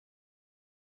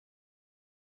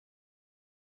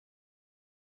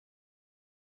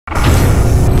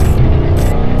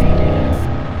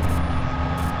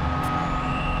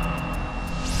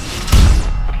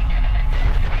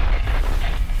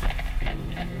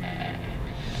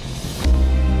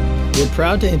We're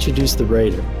proud to introduce the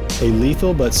Raider, a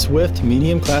lethal but swift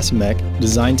medium-class mech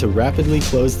designed to rapidly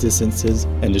close distances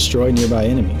and destroy nearby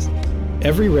enemies.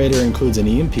 Every Raider includes an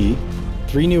EMP,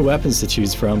 3 new weapons to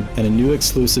choose from, and a new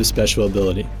exclusive special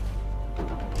ability.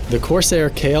 The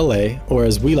Corsair-KLA, or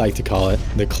as we like to call it,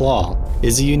 the Claw,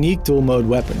 is a unique dual-mode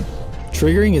weapon.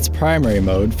 Triggering its primary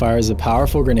mode fires a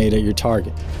powerful grenade at your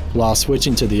target, while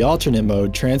switching to the alternate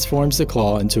mode transforms the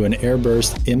Claw into an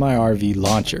airburst MIRV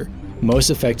launcher,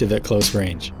 most effective at close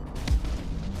range.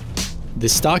 The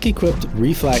stock-equipped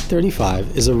Reflak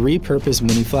 35 is a repurposed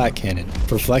mini-flak cannon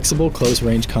for flexible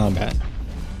close-range combat.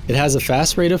 It has a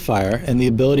fast rate of fire and the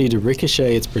ability to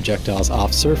ricochet its projectiles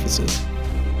off surfaces.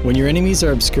 When your enemies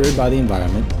are obscured by the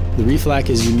environment, the Reflak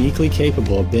is uniquely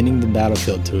capable of bending the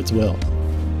battlefield to its will.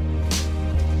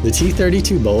 The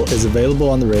T-32 bolt is available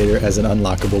on the Raider as an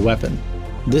unlockable weapon.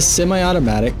 This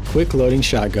semi-automatic, quick-loading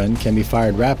shotgun can be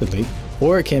fired rapidly,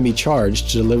 or it can be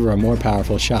charged to deliver a more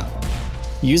powerful shot.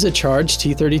 Use a charged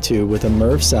T-32 with a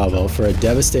MIRV salvo for a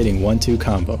devastating 1-2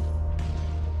 combo.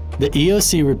 The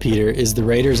EOC repeater is the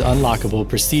Raider's unlockable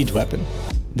prestige weapon.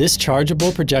 This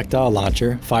chargeable projectile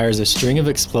launcher fires a string of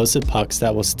explosive pucks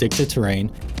that will stick to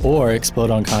terrain or explode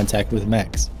on contact with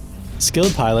mechs.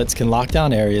 Skilled pilots can lock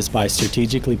down areas by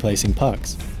strategically placing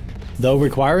pucks. Though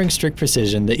requiring strict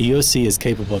precision, the EOC is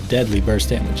capable of deadly burst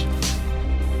damage.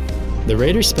 The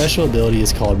Raider's special ability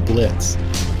is called Blitz.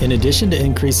 In addition to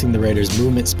increasing the Raider's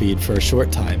movement speed for a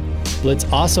short time, Blitz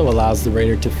also allows the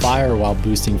Raider to fire while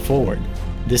boosting forward.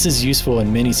 This is useful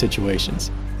in many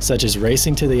situations, such as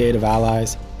racing to the aid of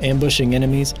allies, ambushing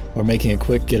enemies, or making a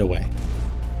quick getaway.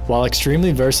 While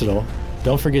extremely versatile,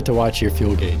 don't forget to watch your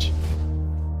fuel gauge.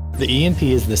 The EMP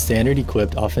is the standard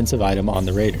equipped offensive item on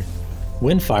the Raider.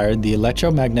 When fired, the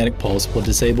electromagnetic pulse will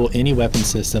disable any weapon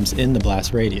systems in the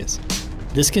blast radius.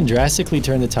 This can drastically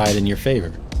turn the tide in your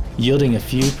favor, yielding a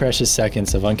few precious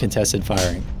seconds of uncontested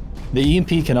firing. The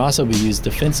EMP can also be used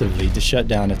defensively to shut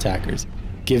down attackers,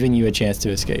 giving you a chance to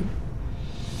escape.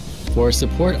 For a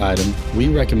support item, we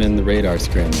recommend the radar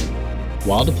scrambler.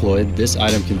 While deployed, this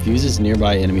item confuses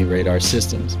nearby enemy radar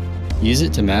systems. Use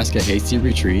it to mask a hasty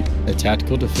retreat, a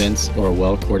tactical defense, or a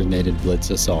well-coordinated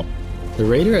blitz assault. The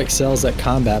Raider excels at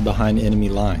combat behind enemy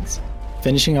lines,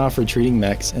 finishing off retreating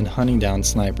mechs and hunting down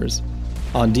snipers.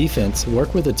 On defense,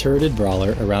 work with a turreted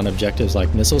brawler around objectives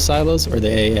like missile silos or the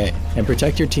AA, and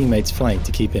protect your teammates' flank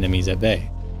to keep enemies at bay.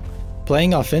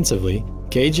 Playing offensively,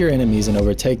 gauge your enemies and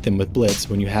overtake them with Blitz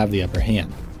when you have the upper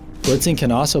hand. Blitzing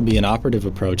can also be an operative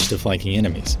approach to flanking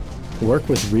enemies. Work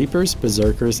with Reapers,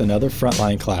 Berserkers, and other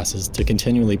frontline classes to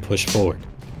continually push forward,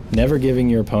 never giving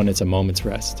your opponents a moment's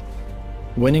rest.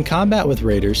 When in combat with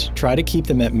Raiders, try to keep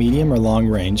them at medium or long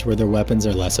range where their weapons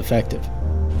are less effective.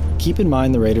 Keep in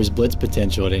mind the Raider's blitz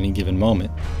potential at any given moment.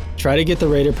 Try to get the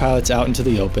Raider pilots out into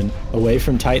the open, away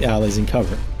from tight alleys and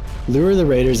cover. Lure the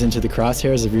Raiders into the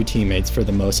crosshairs of your teammates for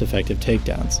the most effective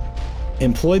takedowns.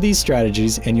 Employ these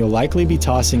strategies and you'll likely be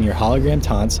tossing your hologram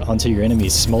taunts onto your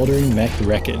enemy's smoldering mech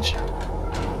wreckage.